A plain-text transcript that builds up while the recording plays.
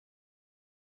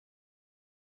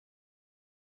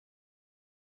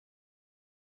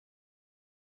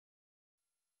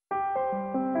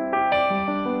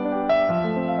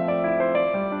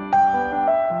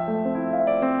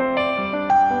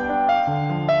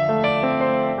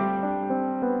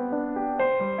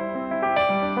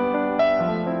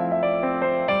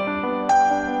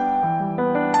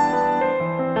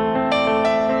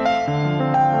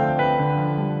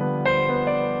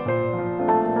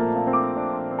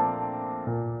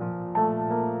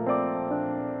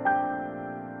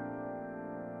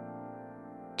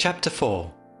Chapter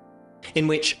 4, in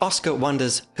which Oscar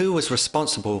wonders who was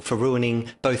responsible for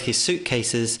ruining both his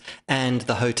suitcases and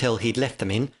the hotel he'd left them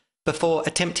in, before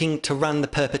attempting to run the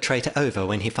perpetrator over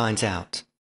when he finds out.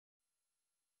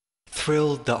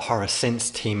 Thrilled that Horace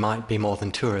sensed he might be more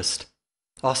than tourist,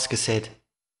 Oscar said,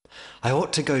 "I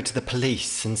ought to go to the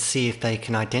police and see if they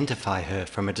can identify her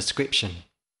from a description."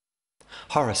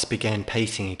 Horace began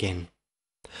pacing again.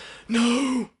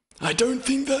 "No, I don't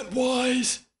think that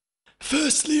wise.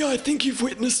 Firstly, I think you've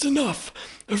witnessed enough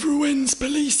of Ruen's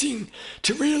policing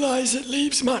to realise it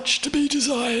leaves much to be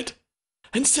desired.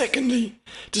 And secondly,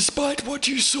 despite what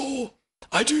you saw,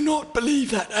 I do not believe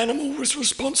that animal was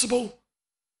responsible."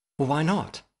 "Why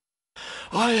not?"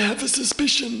 "I have a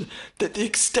suspicion that the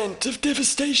extent of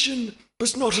devastation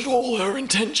was not at all her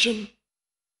intention."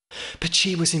 "But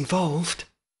she was involved?"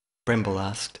 Brimble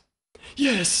asked.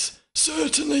 "Yes,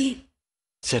 certainly,"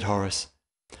 said Horace.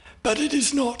 "but it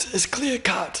is not as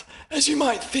clear-cut as you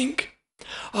might think.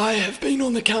 I have been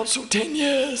on the council 10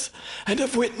 years and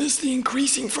have witnessed the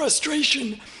increasing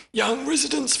frustration young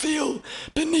residents feel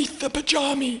beneath the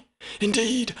pajami.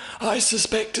 Indeed, I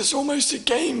suspect it's almost a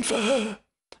game for her,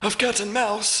 of cat and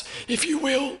mouse, if you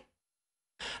will."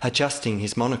 Adjusting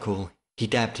his monocle, he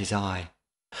dabbed his eye.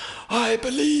 "I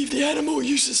believe the animal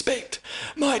you suspect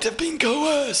might have been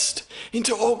coerced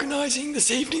into organising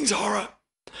this evening's horror.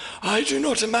 I do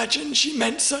not imagine she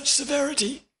meant such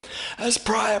severity, as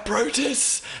prior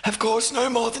protests have caused no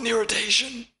more than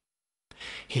irritation."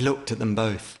 He looked at them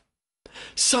both.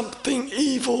 "Something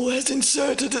evil has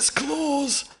inserted its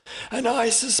claws, and I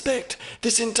suspect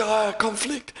this entire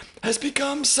conflict has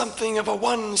become something of a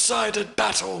one-sided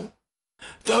battle.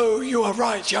 Though you are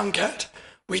right, young cat,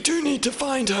 we do need to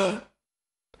find her."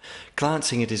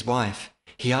 Glancing at his wife,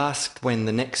 he asked when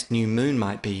the next new moon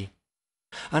might be.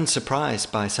 Unsurprised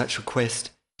by such request,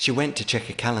 she went to check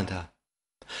a calendar.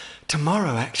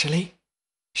 "Tomorrow, actually,"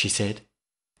 she said.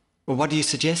 "Well, what are you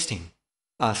suggesting?"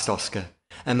 asked Oscar,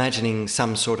 imagining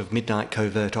some sort of midnight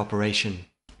covert operation.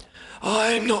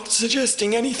 "I'm not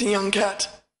suggesting anything, young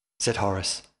cat," said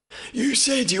Horace. "You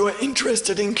said you were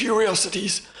interested in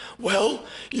curiosities. Well,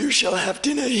 you shall have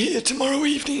dinner here tomorrow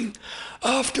evening,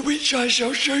 after which I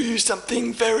shall show you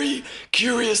something very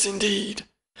curious indeed.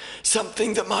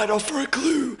 Something that might offer a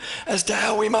clue as to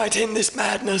how we might end this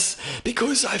madness,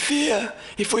 because I fear,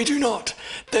 if we do not,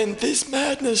 then this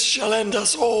madness shall end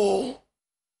us all."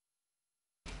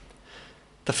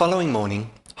 The following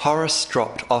morning, Horace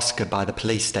dropped Oscar by the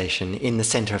police station in the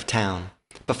centre of town,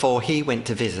 before he went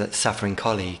to visit suffering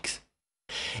colleagues.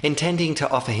 Intending to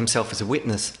offer himself as a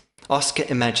witness, Oscar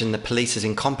imagined the police's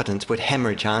incompetence would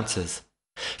hemorrhage answers.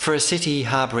 For a city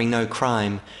harbouring no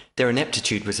crime, their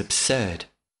ineptitude was absurd,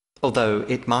 although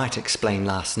it might explain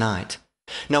last night.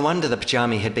 No wonder the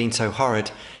pajami had been so horrid.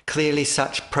 Clearly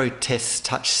such protests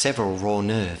touched several raw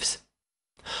nerves.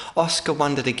 Oscar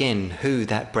wondered again who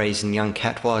that brazen young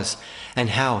cat was, and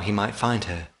how he might find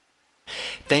her.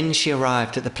 Then she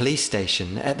arrived at the police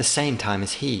station at the same time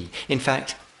as he. In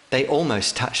fact, they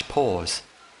almost touched paws.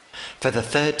 For the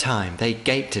third time they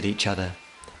gaped at each other,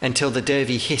 until the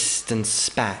derby hissed and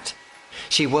spat.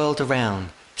 She whirled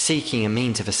around, seeking a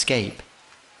means of escape.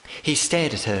 He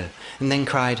stared at her, and then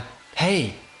cried,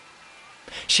 "Hey!"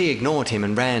 She ignored him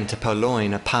and ran to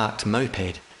purloin a parked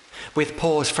moped. With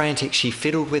paws frantic, she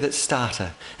fiddled with its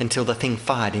starter until the thing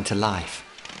fired into life.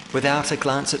 Without a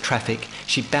glance at traffic,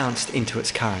 she bounced into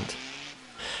its current.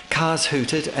 Cars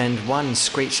hooted and one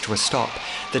screeched to a stop,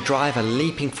 the driver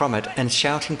leaping from it and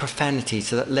shouting profanities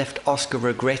that left Oscar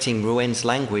regretting Ruen's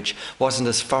language wasn't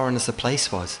as foreign as the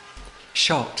place was.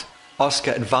 Shocked,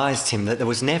 Oscar advised him that there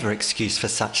was never excuse for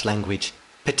such language,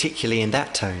 particularly in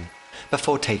that tone,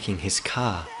 before taking his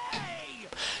car.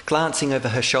 Glancing over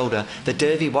her shoulder, the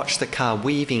derby watched the car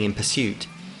weaving in pursuit.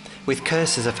 With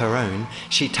curses of her own,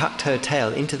 she tucked her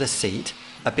tail into the seat,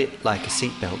 a bit like a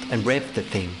seatbelt, and revved the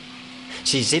thing.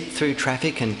 She zipped through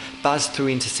traffic and buzzed through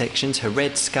intersections, her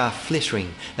red scarf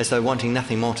flittering as though wanting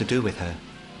nothing more to do with her.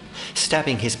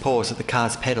 Stabbing his paws at the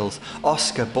car's pedals,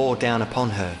 Oscar bore down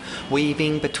upon her,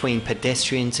 weaving between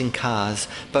pedestrians and cars,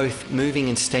 both moving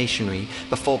and stationary,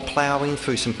 before ploughing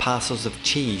through some parcels of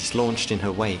cheese launched in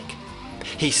her wake.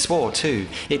 He swore, too,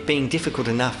 it being difficult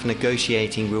enough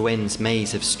negotiating Ruen's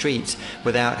maze of streets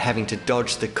without having to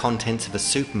dodge the contents of a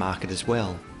supermarket as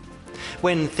well.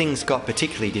 When things got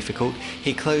particularly difficult,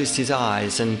 he closed his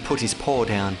eyes and put his paw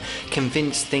down,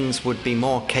 convinced things would be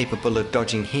more capable of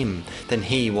dodging him than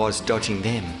he was dodging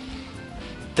them.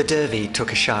 The derby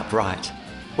took a sharp right,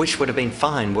 which would have been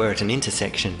fine were it an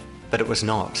intersection, but it was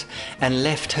not, and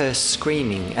left her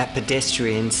screaming at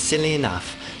pedestrians silly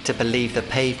enough to believe the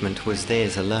pavement was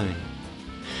theirs alone.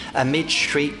 Amid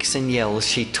shrieks and yells,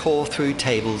 she tore through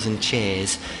tables and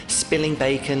chairs, spilling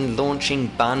bacon, launching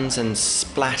buns and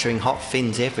splattering hot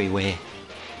fins everywhere.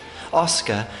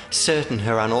 Oscar, certain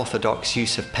her unorthodox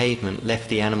use of pavement left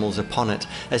the animals upon it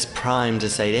as primed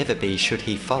as they'd ever be should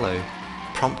he follow,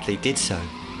 promptly did so.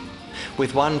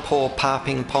 With one paw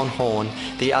parping upon horn,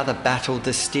 the other battled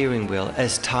the steering wheel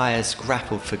as tyres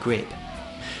grappled for grip.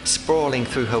 Sprawling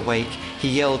through her wake, he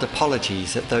yelled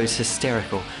apologies at those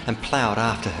hysterical and ploughed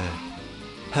after her.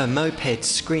 Her moped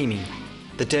screaming,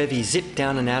 the Derby zipped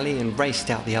down an alley and raced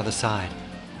out the other side.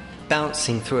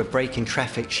 Bouncing through a break in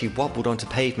traffic, she wobbled onto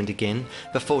pavement again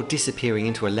before disappearing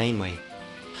into a laneway.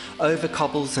 Over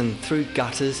cobbles and through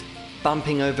gutters,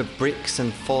 bumping over bricks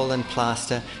and fallen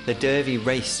plaster, the Derby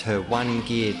raced her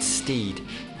one-geared steed.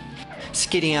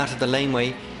 Skidding out of the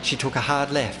laneway, she took a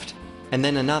hard left, and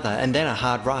then another, and then a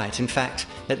hard right. In fact,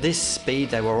 at this speed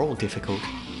they were all difficult.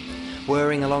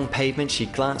 Whirring along pavement, she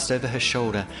glanced over her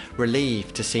shoulder,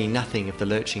 relieved to see nothing of the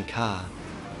lurching car.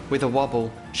 With a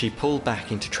wobble, she pulled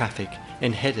back into traffic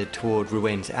and headed toward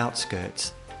Ruen's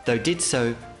outskirts, though did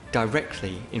so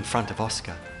directly in front of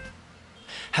Oscar.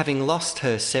 Having lost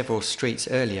her several streets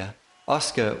earlier,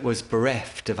 Oscar was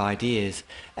bereft of ideas,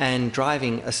 and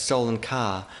driving a stolen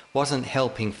car wasn't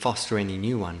helping foster any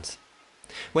new ones.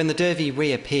 When the Derby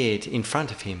reappeared in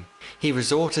front of him, he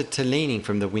resorted to leaning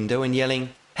from the window and yelling,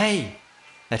 "Hey!"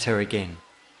 at her again.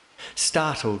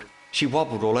 Startled, she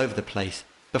wobbled all over the place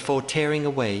before tearing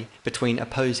away between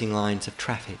opposing lines of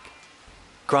traffic.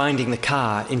 Grinding the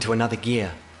car into another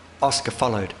gear, Oscar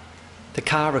followed. The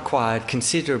car required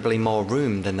considerably more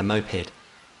room than the moped,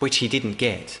 which he didn't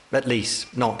get, at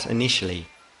least not initially.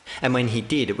 And when he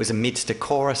did, it was amidst a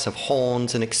chorus of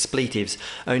horns and expletives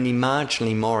only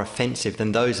marginally more offensive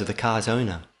than those of the car's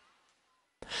owner.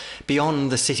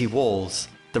 Beyond the city walls,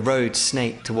 the road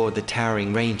snaked toward the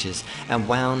towering ranges and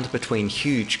wound between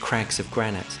huge crags of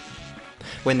granite.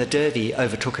 When the Derby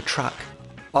overtook a truck,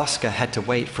 Oscar had to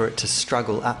wait for it to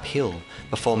struggle uphill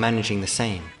before managing the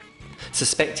same,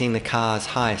 suspecting the car's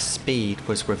highest speed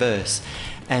was reverse,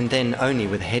 and then only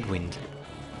with a headwind.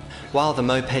 While the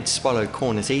moped swallowed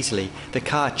corners easily, the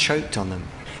car choked on them,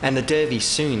 and the Derby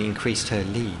soon increased her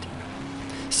lead.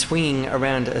 Swinging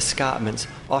around escarpments,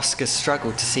 Oscar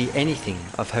struggled to see anything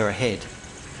of her ahead.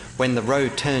 When the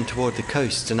road turned toward the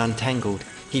coast and untangled,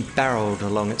 he barreled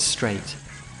along it straight.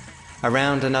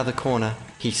 Around another corner,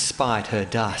 he spied her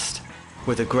dust.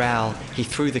 With a growl, he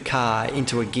threw the car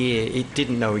into a gear it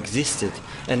didn't know existed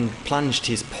and plunged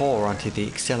his paw onto the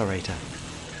accelerator.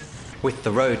 With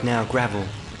the road now gravel,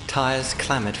 tyres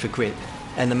clamoured for grip,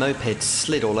 and the moped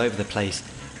slid all over the place,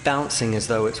 bouncing as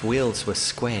though its wheels were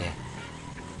square.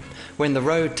 When the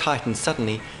road tightened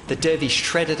suddenly, the Derby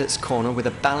shredded its corner with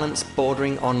a balance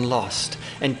bordering on lost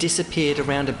and disappeared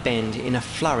around a bend in a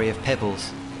flurry of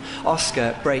pebbles.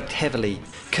 Oscar braked heavily,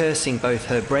 cursing both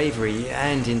her bravery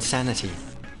and insanity.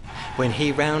 When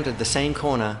he rounded the same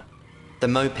corner, the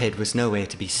moped was nowhere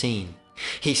to be seen.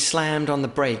 He slammed on the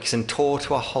brakes and tore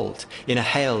to a halt in a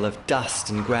hail of dust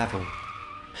and gravel.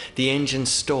 The engine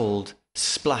stalled,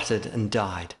 spluttered and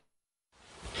died.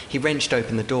 He wrenched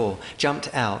open the door,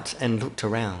 jumped out and looked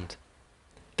around.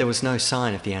 There was no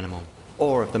sign of the animal,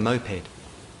 or of the moped,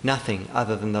 nothing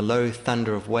other than the low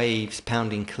thunder of waves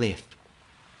pounding cliff.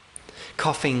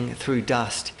 Coughing through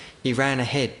dust, he ran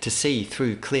ahead to see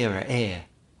through clearer air.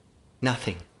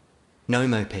 Nothing. No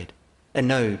moped, and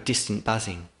no distant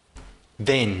buzzing.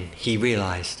 Then he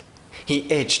realized.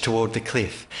 He edged toward the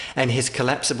cliff, and his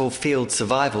collapsible field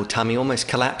survival tummy almost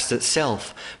collapsed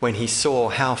itself when he saw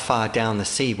how far down the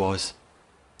sea was.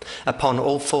 Upon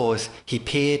all fours, he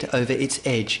peered over its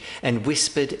edge and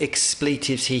whispered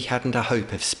expletives he hadn't a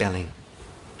hope of spelling.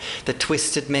 The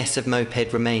twisted mess of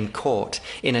moped remained caught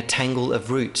in a tangle of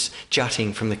roots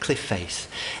jutting from the cliff face,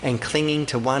 and clinging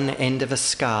to one end of a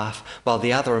scarf while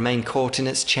the other remained caught in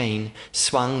its chain,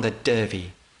 swung the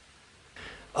Derby.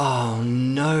 "Oh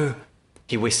no,"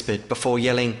 he whispered before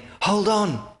yelling, "Hold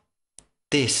on!"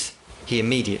 This he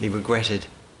immediately regretted,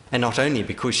 and not only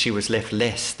because she was left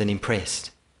less than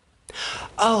impressed.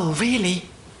 "Oh, really?"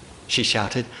 she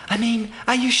shouted. "I mean,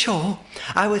 are you sure?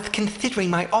 I was considering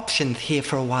my options here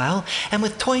for a while, and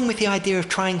was toying with the idea of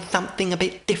trying something a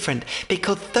bit different,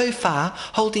 because so far,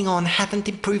 holding on hasn't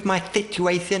improved my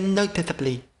situation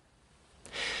noticeably."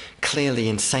 Clearly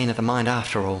insane of the mind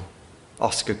after all,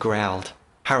 Oscar growled,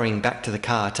 hurrying back to the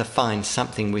car to find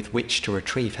something with which to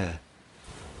retrieve her.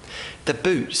 The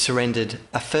boot surrendered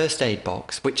a first aid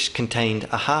box which contained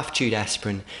a half-chewed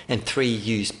aspirin and 3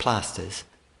 used plasters,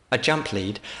 a jump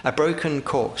lead, a broken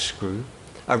corkscrew,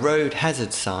 a road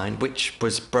hazard sign which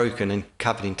was broken and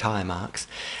covered in tyre marks,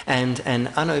 and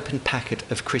an unopened packet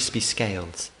of crispy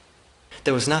scales.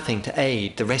 There was nothing to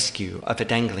aid the rescue of a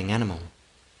dangling animal.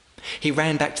 He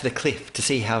ran back to the cliff to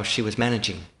see how she was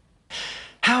managing.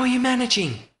 "How are you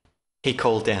managing?" he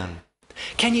called down.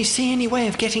 "Can you see any way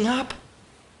of getting up?"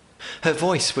 Her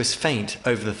voice was faint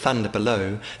over the thunder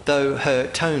below, though her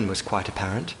tone was quite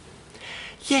apparent.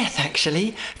 "Yes,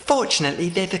 actually. Fortunately,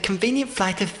 there's a convenient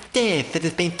flight of stairs that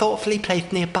has been thoughtfully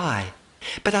placed nearby.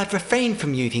 But I've refrained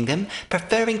from using them,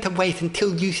 preferring to wait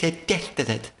until you suggested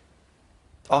it."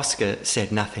 Oscar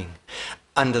said nothing.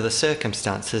 Under the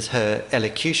circumstances, her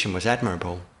elocution was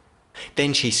admirable.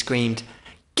 Then she screamed,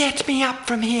 "Get me up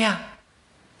from here!"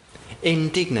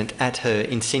 Indignant at her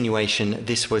insinuation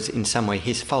this was in some way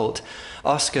his fault,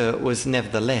 Oscar was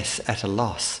nevertheless at a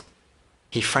loss.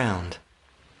 He frowned.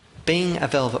 Being a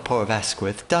velvet paw of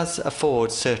Asquith does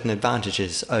afford certain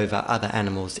advantages over other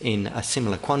animals in a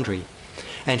similar quandary,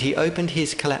 and he opened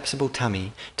his collapsible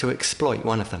tummy to exploit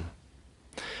one of them.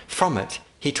 From it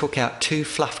he took out 2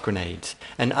 fluff grenades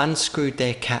and unscrewed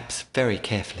their caps very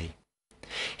carefully.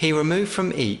 He removed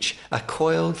from each a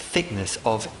coiled thickness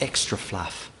of extra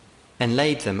fluff and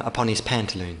laid them upon his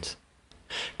pantaloons.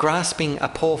 Grasping a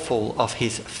pawful of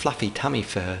his fluffy tummy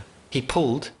fur, he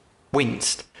pulled,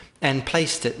 winced, and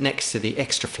placed it next to the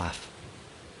extra fluff.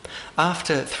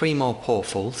 After 3 more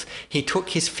pawfuls, he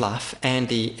took his fluff and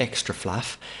the extra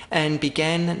fluff and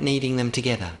began kneading them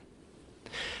together.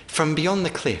 From beyond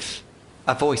the cliff,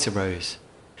 a voice arose.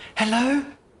 "Hello?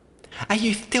 Are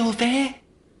you still there?"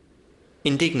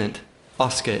 Indignant,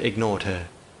 Oscar ignored her.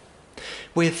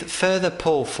 With further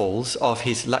pawfuls of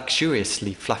his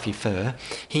luxuriously fluffy fur,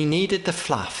 he kneaded the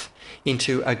fluff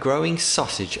into a growing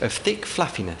sausage of thick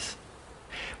fluffiness.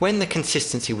 When the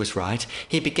consistency was right,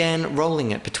 he began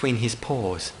rolling it between his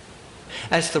paws.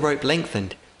 As the rope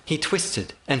lengthened, he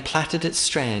twisted and plaited its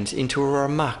strands into a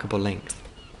remarkable length.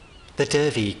 The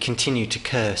derby continued to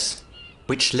curse,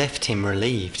 which left him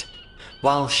relieved.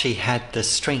 While she had the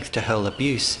strength to hurl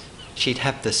abuse, she'd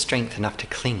have the strength enough to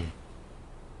cling.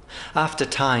 After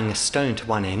tying a stone to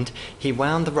one end, he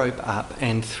wound the rope up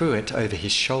and threw it over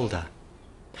his shoulder.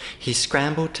 He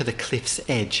scrambled to the cliff's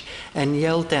edge and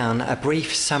yelled down a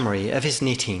brief summary of his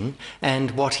knitting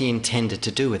and what he intended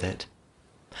to do with it.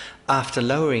 After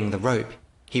lowering the rope,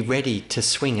 he readied to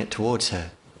swing it towards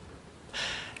her.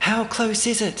 "How close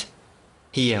is it?"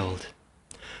 he yelled.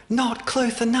 "Not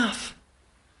close enough."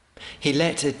 He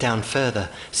let it down further,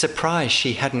 surprised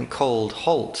she hadn't called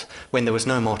halt when there was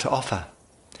no more to offer.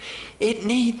 "It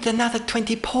needs another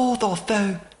 20 paws or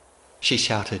so," she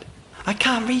shouted. "I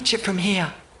can't reach it from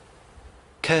here."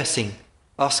 Cursing,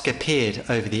 Oscar peered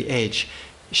over the edge.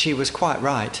 She was quite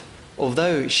right.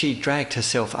 Although she dragged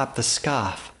herself up the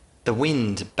scarf, the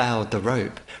wind bowed the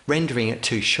rope, rendering it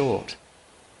too short.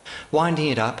 Winding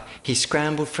it up, he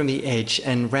scrambled from the edge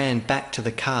and ran back to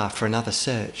the car for another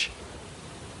search.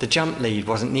 The jump lead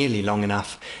wasn't nearly long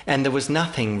enough, and there was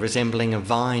nothing resembling a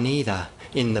vine either,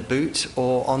 in the boot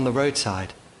or on the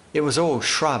roadside. It was all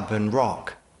shrub and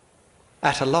rock.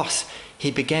 At a loss,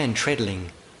 he began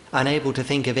treadling, unable to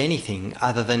think of anything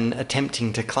other than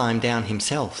attempting to climb down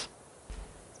himself.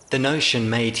 The notion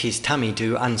made his tummy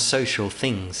do unsocial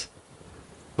things,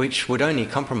 which would only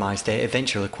compromise their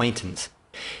eventual acquaintance.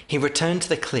 He returned to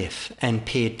the cliff and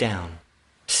peered down.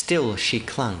 Still she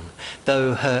clung,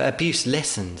 though her abuse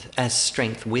lessened as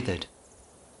strength withered.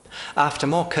 After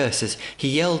more curses, he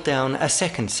yelled down a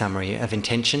second summary of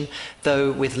intention,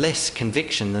 though with less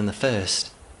conviction than the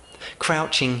first.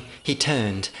 Crouching, he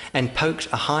turned and poked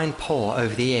a hind paw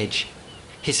over the edge,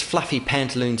 his fluffy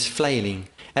pantaloons flailing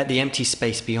at the empty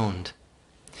space beyond.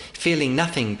 Feeling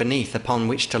nothing beneath upon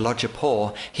which to lodge a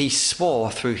paw, he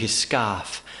swore through his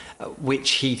scarf, which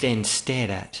he then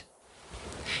stared at.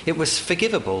 It was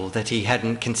forgivable that he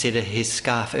hadn't considered his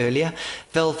scarf earlier.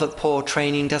 Velvet paw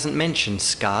training doesn't mention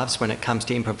scarves when it comes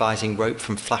to improvising rope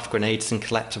from fluff grenades and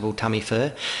collapsible tummy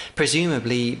fur,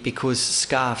 presumably because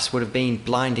scarves would have been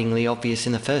blindingly obvious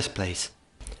in the first place.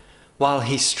 While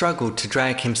he struggled to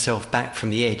drag himself back from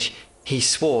the edge, he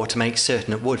swore to make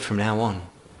certain it would from now on.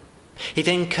 He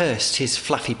then cursed his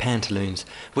fluffy pantaloons,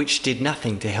 which did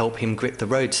nothing to help him grip the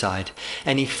roadside,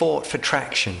 and he fought for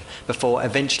traction before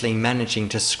eventually managing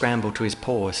to scramble to his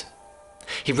paws.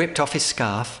 He ripped off his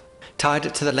scarf, tied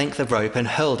it to the length of rope and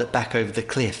hurled it back over the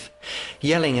cliff.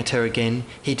 Yelling at her again,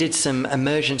 he did some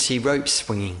emergency rope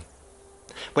swinging.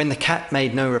 When the cat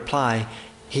made no reply,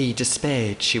 he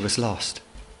despaired she was lost.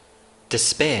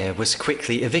 Despair was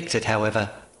quickly evicted,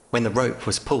 however, when the rope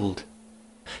was pulled.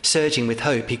 Surging with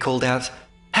hope, he called out,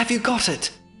 "Have you got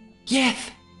it?"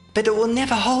 "Yes," But it will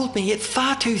never hold me, it's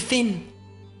far too thin.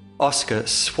 Oscar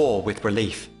swore with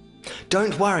relief.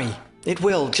 Don't worry, it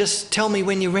will, just tell me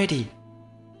when you're ready.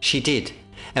 She did,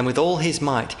 and with all his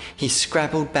might he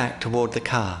scrabbled back toward the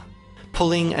car,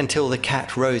 pulling until the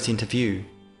cat rose into view.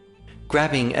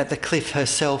 Grabbing at the cliff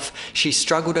herself, she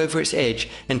struggled over its edge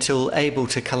until able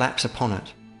to collapse upon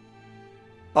it.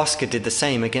 Oscar did the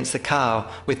same against the car,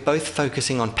 with both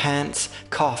focusing on pants,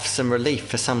 coughs and relief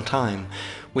for some time,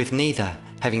 with neither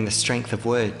having the strength of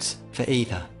words for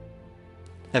either.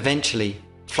 Eventually,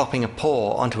 flopping a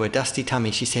paw onto her dusty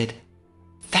tummy, she said,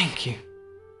 "Thank you."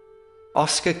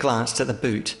 Oscar glanced at the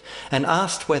boot and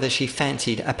asked whether she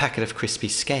fancied a packet of crispy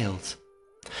scales.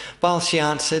 While she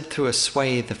answered through a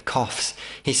swathe of coughs,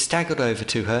 he staggered over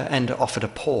to her and offered a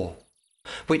paw,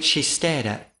 which she stared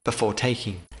at before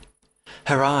taking.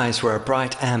 Her eyes were a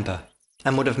bright amber,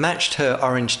 and would have matched her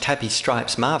orange tabby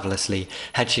stripes marvellously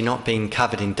had she not been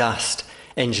covered in dust,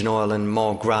 engine oil and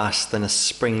more grass than a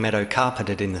spring meadow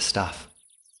carpeted in the stuff.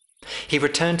 He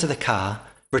returned to the car,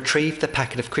 retrieved the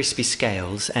packet of crispy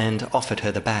scales and offered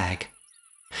her the bag.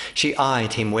 She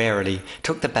eyed him warily,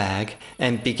 took the bag,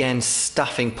 and began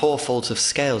stuffing pawfuls of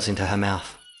scales into her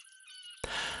mouth.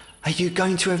 "Are you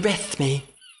going to arrest me?"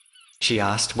 she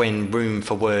asked when room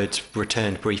for words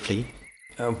returned briefly.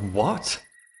 What?"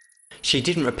 She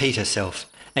didn't repeat herself,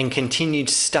 and continued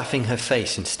stuffing her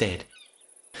face instead.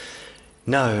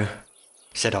 "No,"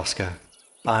 said Oscar.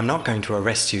 "I'm not going to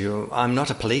arrest you. I'm not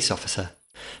a police officer.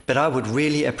 But I would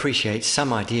really appreciate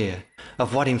some idea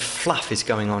of what in fluff is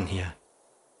going on here."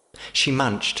 She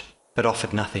munched, but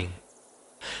offered nothing.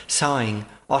 Sighing,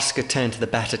 Oscar turned to the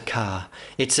battered car,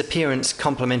 its appearance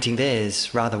complementing theirs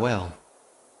rather well.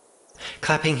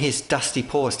 Clapping his dusty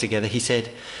paws together, he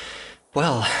said,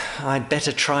 "Well, I'd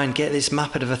better try and get this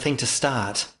muppet of a thing to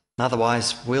start,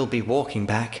 otherwise we'll be walking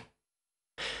back."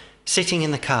 Sitting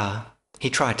in the car, he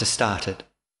tried to start it.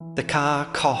 The car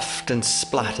coughed and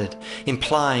spluttered,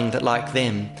 implying that, like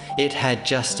them, it had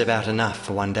just about enough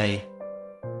for one day.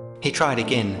 He tried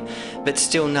again, but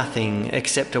still nothing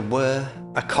except a whir,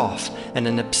 a cough, and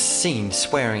an obscene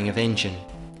swearing of engine.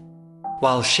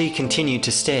 While she continued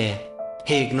to stare,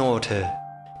 he ignored her,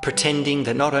 pretending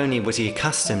that not only was he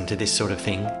accustomed to this sort of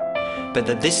thing, but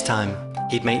that this time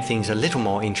he'd make things a little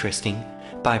more interesting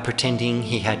by pretending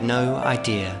he had no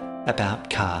idea about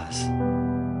cars.